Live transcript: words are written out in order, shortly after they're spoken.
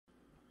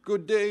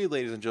Good day,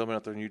 ladies and gentlemen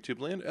out there in YouTube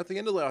land. At the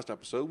end of the last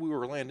episode, we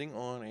were landing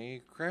on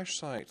a crash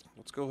site.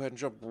 Let's go ahead and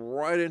jump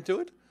right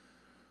into it.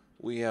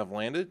 We have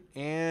landed,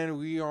 and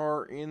we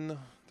are in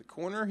the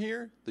corner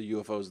here. The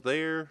UFO's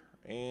there,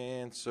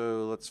 and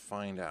so let's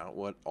find out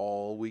what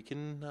all we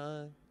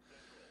can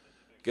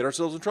get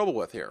ourselves in trouble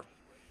with here.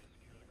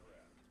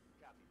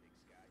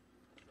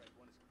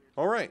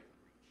 All right,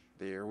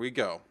 there we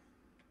go.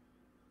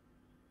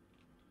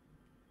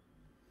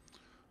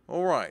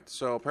 All right,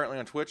 so apparently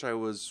on Twitch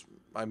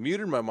I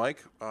muted my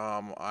mic.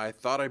 I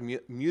thought I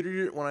muted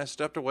it when I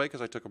stepped away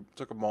because I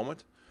took a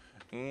moment,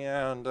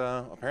 and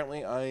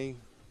apparently I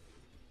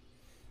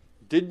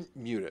didn't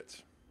mute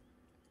it.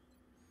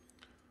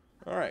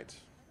 All right,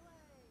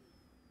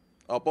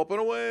 up, and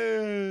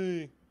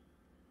away.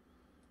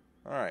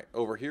 All right,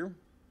 over here,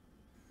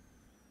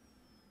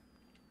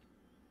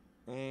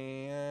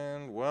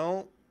 and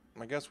well,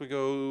 I guess we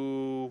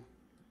go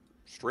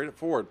straight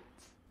forward.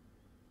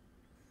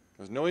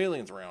 There's no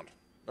aliens around.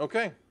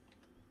 Okay.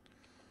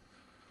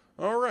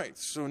 Alright,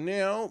 so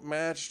now,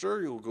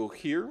 Magister, you'll go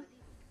here.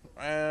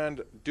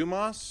 And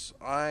Dumas,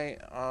 I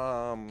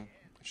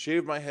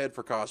shaved my head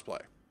for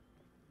cosplay.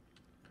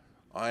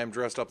 I am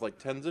dressed up like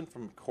Tenzin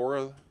from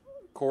Korra,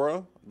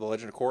 The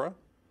Legend of Korra.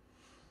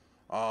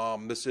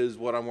 This is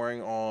what I'm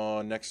wearing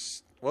on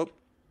next...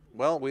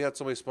 Well, we had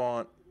somebody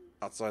spawn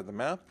outside the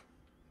map.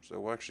 So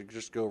we'll actually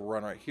just go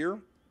run right here.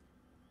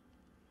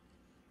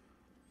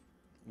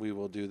 We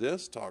will do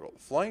this, toggle the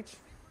flight,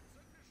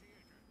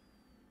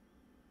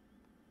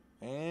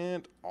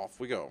 and off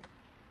we go.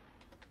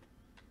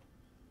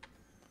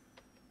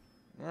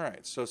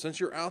 Alright, so since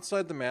you're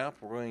outside the map,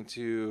 we're going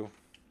to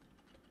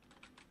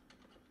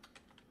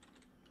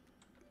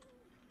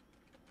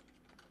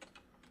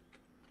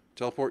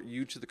teleport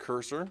you to the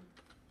cursor,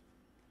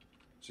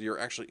 so you're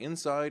actually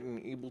inside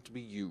and able to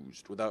be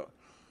used without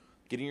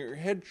getting your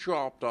head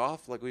chopped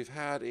off like we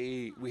had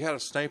a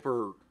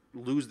sniper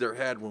lose their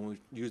head when we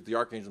used the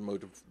Archangel mode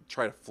to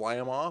try to fly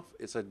him off.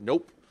 It said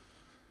nope.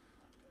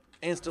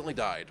 Instantly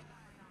died.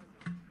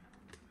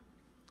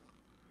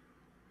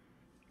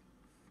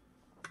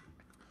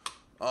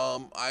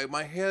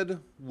 My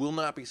head will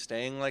not be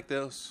staying like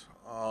this.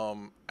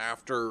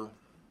 After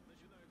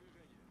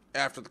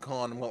the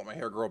con, I'm gonna let my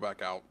hair grow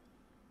back out.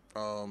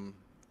 I'm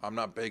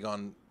not big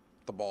on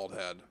the bald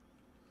head.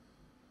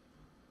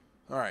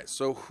 Alright,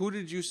 so who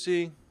did you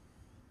see?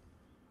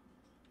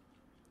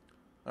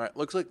 Alright,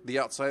 looks like the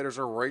outsiders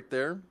are right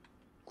there.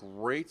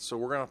 Great, so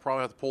we're going to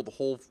probably have to pull the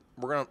whole...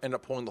 We're going to end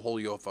up pulling the whole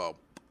UFO.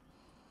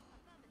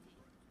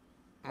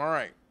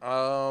 Alright,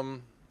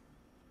 Alright,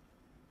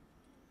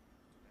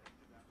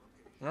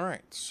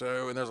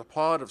 so, and there's a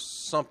pod of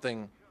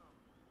something.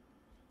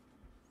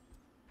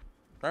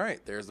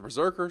 Alright, there's the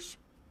Berserkers.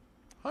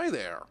 Hi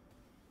there.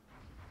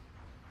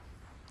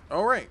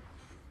 Alright.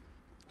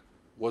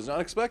 Was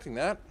not expecting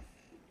that.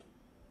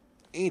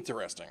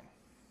 Interesting.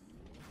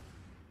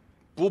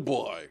 Oh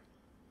boy.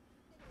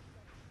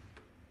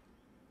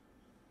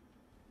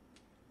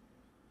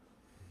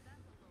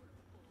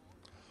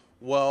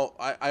 Well,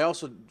 I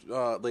also,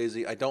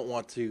 lazy, I don't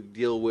want to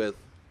deal with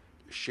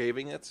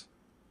shaving it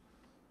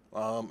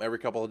every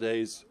couple of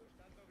days.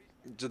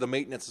 The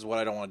maintenance is what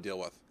I don't want to deal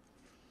with.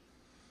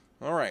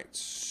 Alright,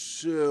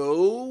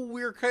 so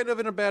we're kind of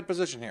in a bad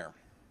position here.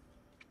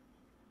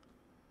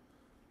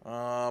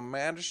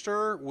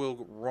 Magister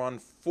will run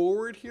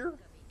forward here.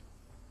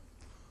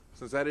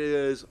 Since that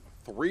is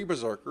 3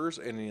 Berserkers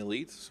and an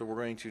Elite, so we're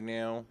going to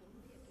now...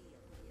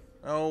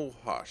 Oh,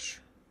 hush.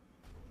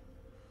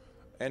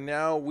 And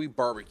now we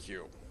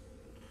barbecue.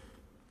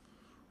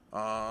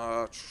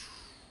 Alright.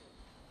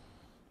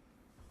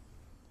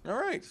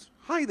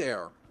 Hi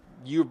there.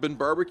 You've been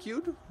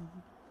barbecued?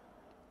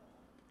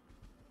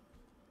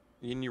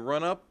 And you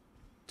run up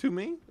to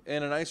me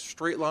in a nice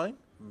straight line.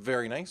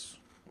 Very nice.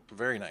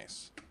 Very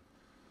nice.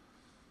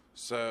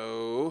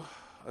 So,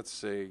 let's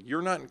see.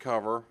 You're not in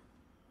cover.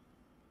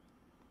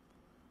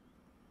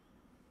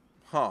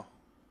 Huh.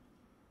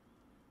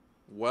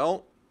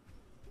 Well,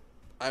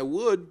 I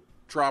would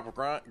drop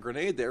a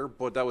grenade there,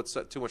 but that would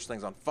set too much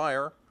things on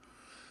fire.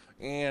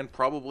 And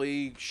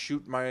probably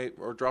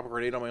drop a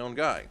grenade on my own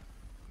guy.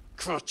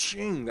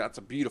 Ka-ching! That's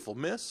a beautiful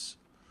miss.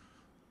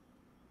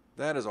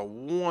 That is a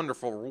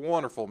wonderful,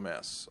 wonderful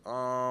miss.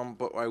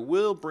 But I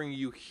will bring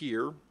you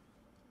here.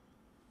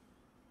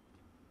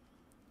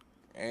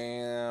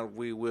 And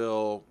we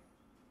will...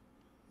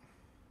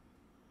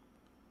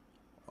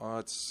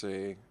 let's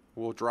see...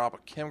 We'll drop a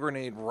chem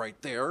grenade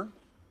right there.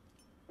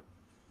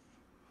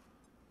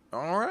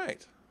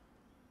 Alright.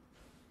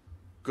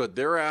 Good,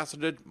 they're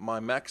acided. My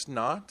mech's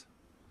not.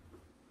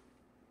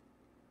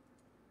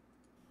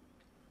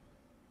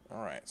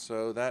 Alright,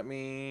 so that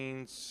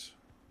means...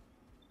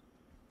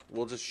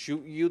 We'll just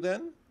shoot you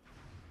then.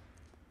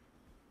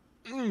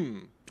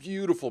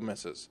 Beautiful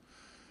misses.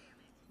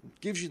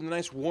 Gives you the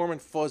nice warm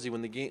and fuzzy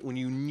when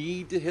you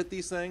need to hit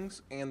these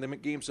things, and the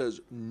game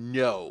says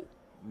no.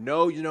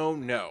 No,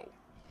 no.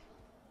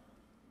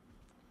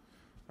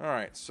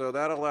 Alright, so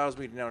that allows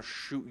me to now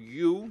shoot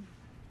you.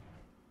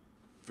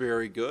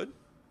 Very good.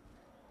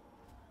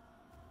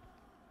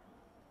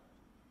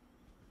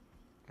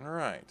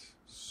 Alright,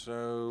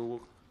 so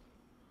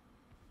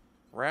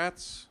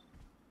rats.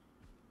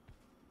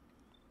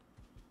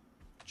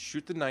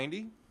 Shoot the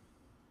 90.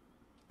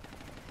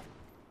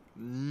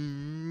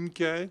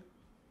 Okay.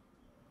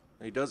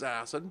 He does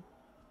acid.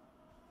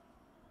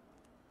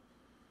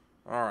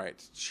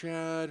 Alright,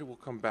 Chad we'll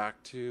come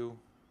back to.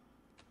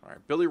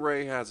 Alright, Billy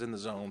Ray has in the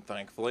zone,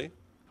 thankfully.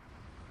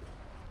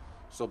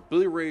 So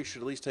Billy Ray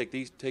should at least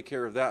take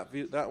care of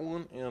that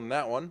one and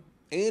that one.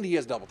 And he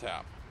has double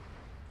tap.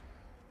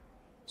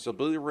 So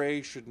Billy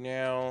Ray should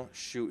now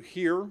shoot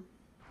here.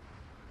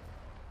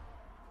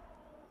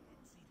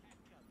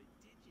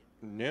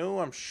 No,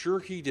 I'm sure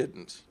he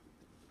didn't.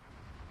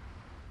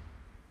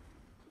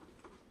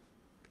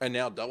 And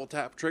now double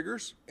tap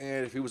triggers.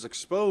 And if he was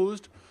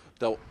exposed,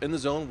 in the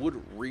zone would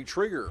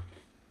re-trigger.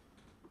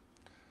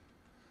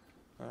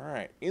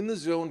 Alright. In the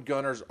zone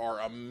gunners are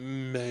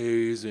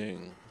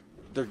amazing.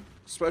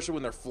 Especially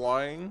when they're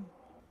flying.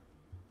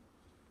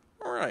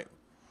 Alright.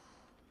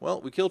 Well,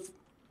 we killed...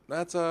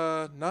 That's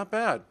not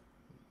bad.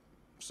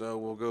 So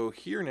we'll go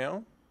here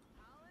now.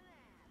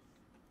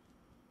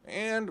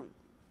 And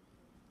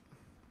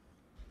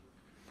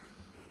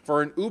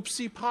for an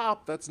oopsie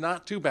pop, that's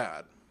not too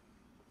bad.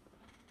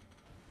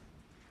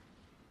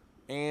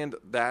 And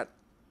that...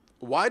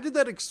 Why did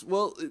that...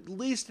 Well, at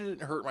least it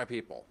didn't hurt my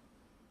people.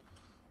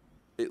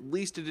 At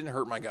least it didn't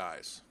hurt my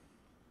guys.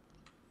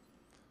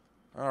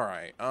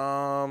 Alright,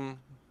 I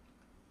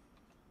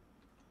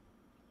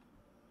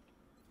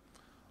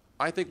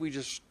think we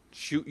just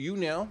shoot you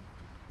now.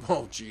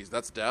 Oh, jeez,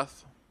 that's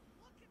death.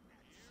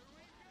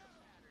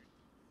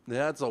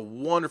 That's a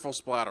wonderful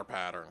splatter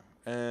pattern.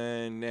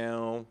 And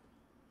now...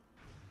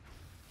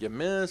 You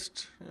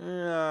missed.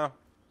 Yeah.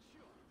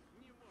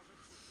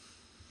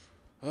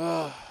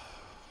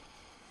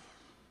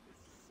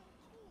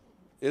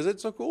 Is it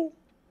so cool?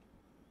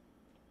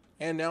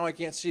 And now I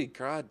can't see.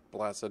 God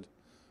blessed.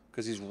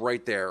 Because he's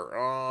right there.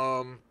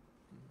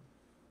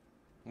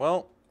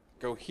 Well,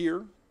 go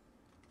here.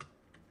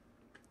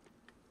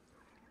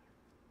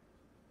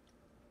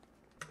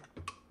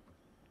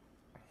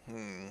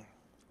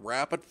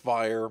 Rapid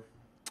fire.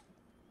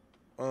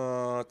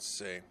 Let's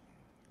see.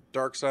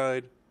 Dark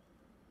side.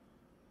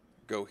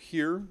 Go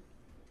here.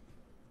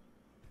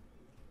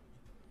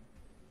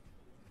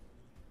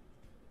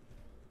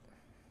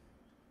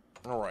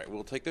 Alright,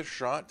 we'll take this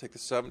shot. Take the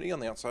 70 on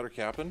the outsider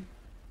captain.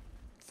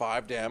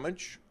 5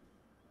 damage.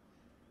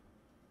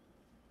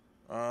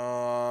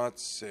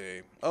 Let's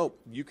see. Oh,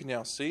 you can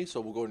now see, so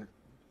we'll go and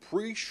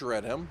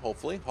pre-shred him,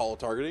 hopefully. Hollow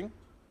targeting.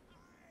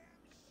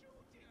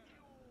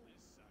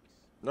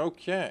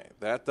 Okay,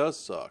 that does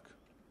suck.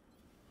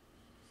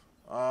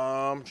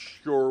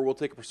 Sure, we'll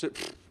take a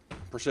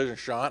precision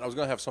shot. I was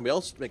going to have somebody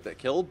else make that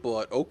kill,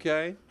 but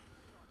okay.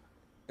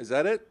 Is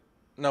that it?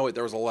 No, wait,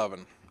 there was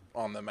 11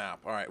 on the map.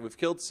 Alright, we've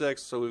killed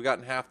 6, so we've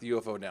gotten half the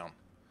UFO down.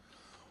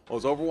 Well,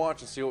 let's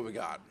Overwatch and see what we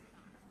got.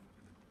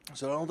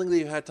 So I don't think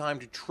they've had time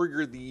to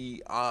trigger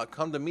the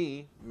come to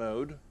me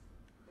mode.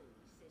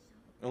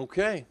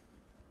 Okay.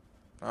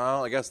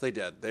 Well, I guess they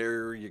did.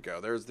 There you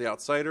go. There's the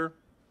outsider.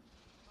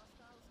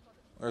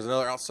 There's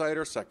another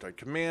outsider, sectoid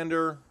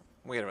commander.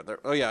 Wait a minute. There.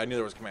 Oh yeah, I knew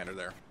there was a commander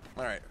there.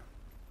 All right.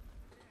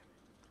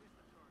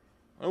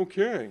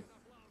 Okay.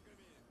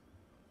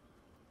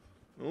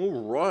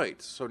 All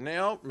right. So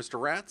now, Mr.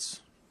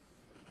 Rats,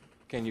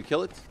 can you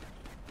kill it?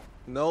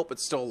 Nope,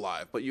 it's still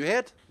alive. But you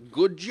hit?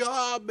 Good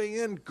job,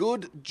 man.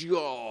 Good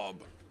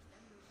job.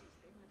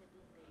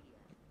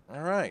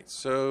 All right.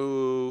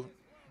 So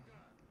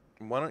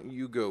why don't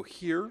you go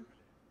here?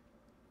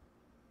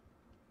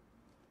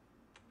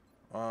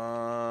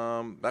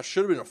 That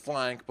should have been a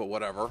flank, but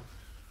whatever.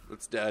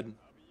 It's dead.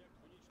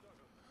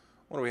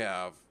 What do we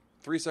have?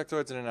 3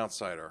 sectoids and an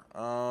outsider.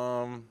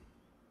 Alright,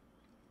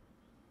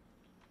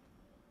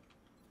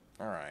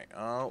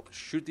 I'll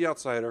shoot the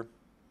outsider.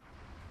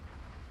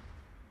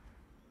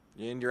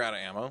 And you're out of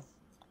ammo.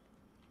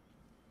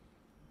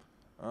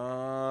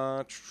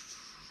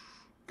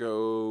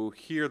 Go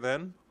here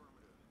then.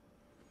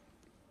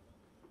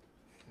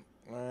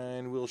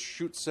 And we'll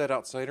shoot said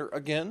outsider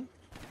again.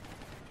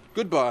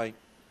 Goodbye.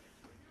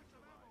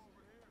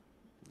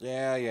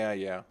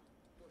 Yeah.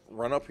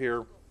 Run up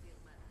here.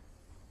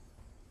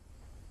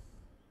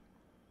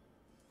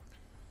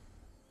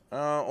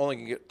 Only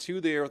can get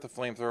 2 there with a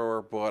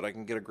flamethrower, but I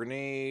can get a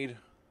grenade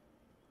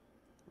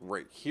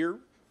right here.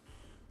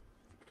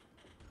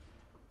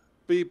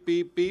 Beep,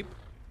 beep, beep.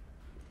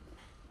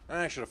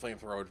 I should have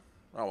flamethrowed.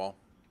 Oh well.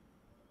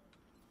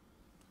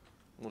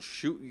 We'll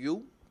shoot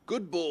you.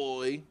 Good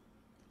boy.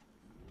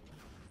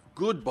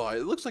 Goodbye.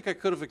 It looks like I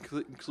could have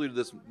included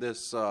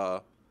this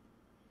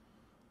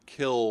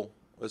kill,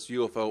 this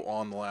UFO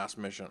on the last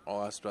mission,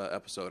 last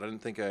episode. I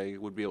didn't think I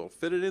would be able to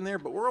fit it in there,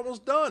 but we're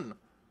almost done.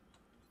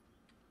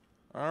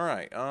 All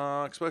right.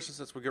 Especially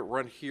since we get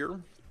run here.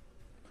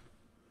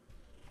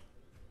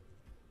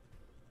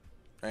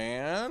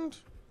 And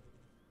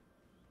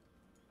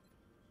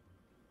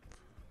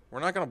We're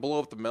not going to blow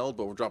up the meld,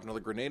 but we'll drop another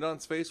grenade on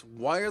its face.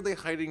 Why are they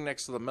hiding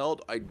next to the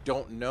meld? I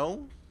don't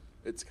know.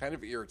 It's kind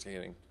of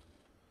irritating.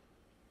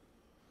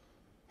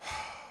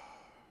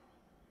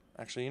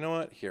 Actually, you know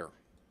what? Here.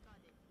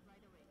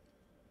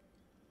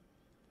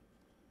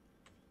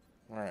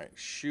 Alright,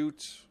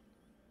 shoot.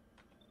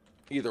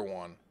 Either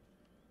one.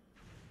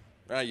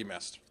 Ah, you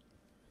missed.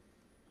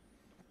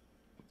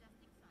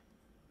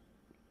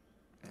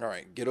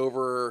 Alright, get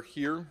over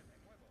here.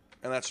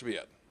 And that should be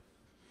it.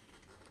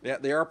 Yeah,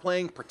 they are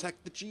playing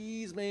Protect the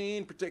Cheese,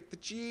 man. Protect the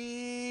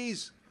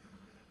cheese.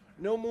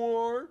 No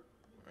more.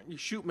 You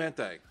shoot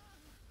Mente.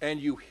 And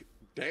you...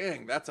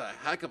 Dang, that's a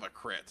heck of a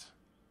crit.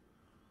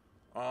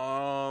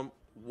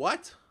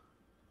 What?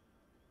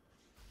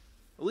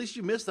 At least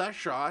you missed that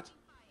shot.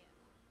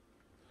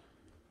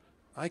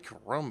 Ay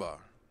caramba.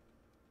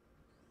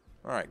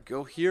 Alright,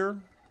 go here.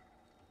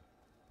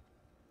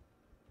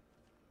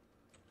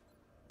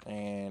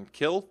 And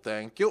kill.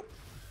 Thank you.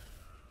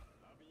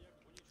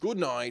 Good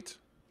night.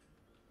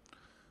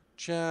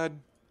 Chad,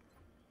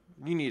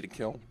 you need to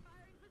kill.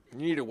 You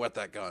need to wet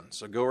that gun.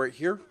 So go right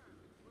here.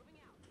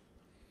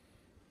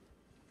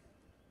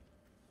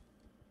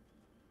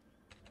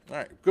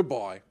 Alright,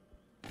 goodbye.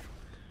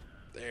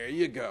 There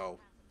you go.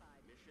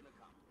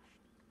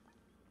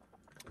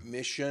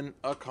 Mission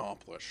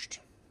accomplished.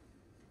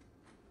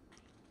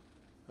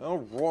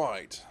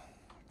 Alright.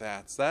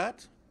 That's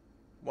that.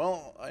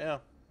 Well, yeah.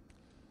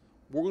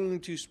 We're going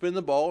to spin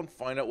the ball and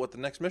find out what the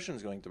next mission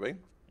is going to be.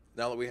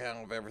 Now that we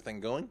have everything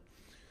going.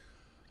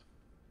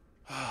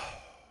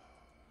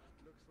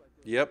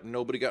 Yep,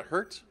 nobody got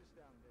hurt.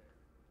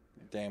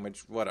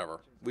 Damage,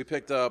 whatever. We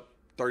picked up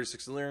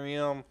 36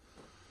 Illyrium.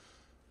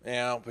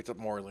 Yeah, picked up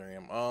more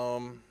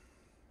Illyrium.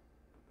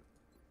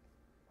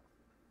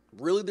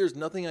 Really, there's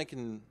nothing I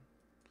can...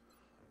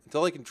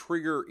 Until I can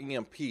trigger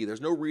EMP,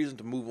 there's no reason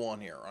to move on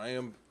here. I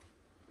am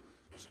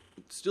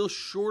still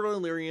short on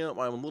Illyrium.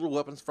 I'm a little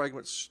weapons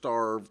fragment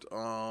starved.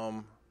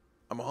 I'm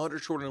 100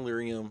 short on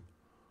Illyrium.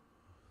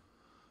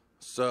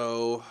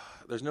 So,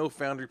 there's no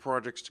foundry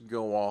projects to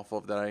go off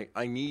of that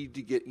I need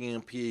to get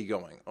EMP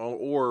going.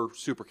 Or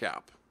Super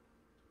Cap.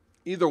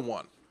 Either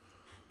one.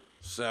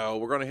 So,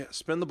 we're going to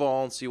spin the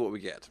ball and see what we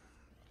get.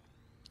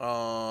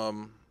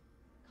 Command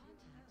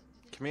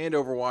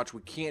Overwatch,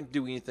 we can't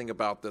do anything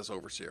about this,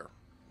 Overseer.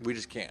 We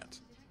just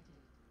can't.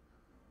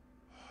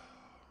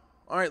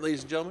 Alright,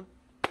 ladies and gentlemen.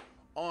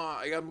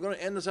 I'm going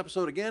to end this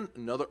episode again.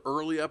 Another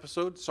early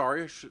episode.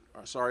 Sorry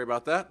sorry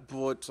about that.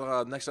 But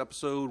next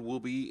episode will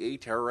be a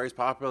terrorized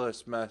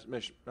populace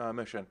mission.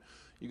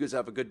 You guys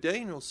have a good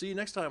day, and we'll see you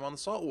next time on The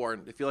Salt War.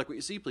 And if you like what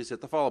you see, please hit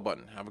the follow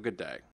button. Have a good day.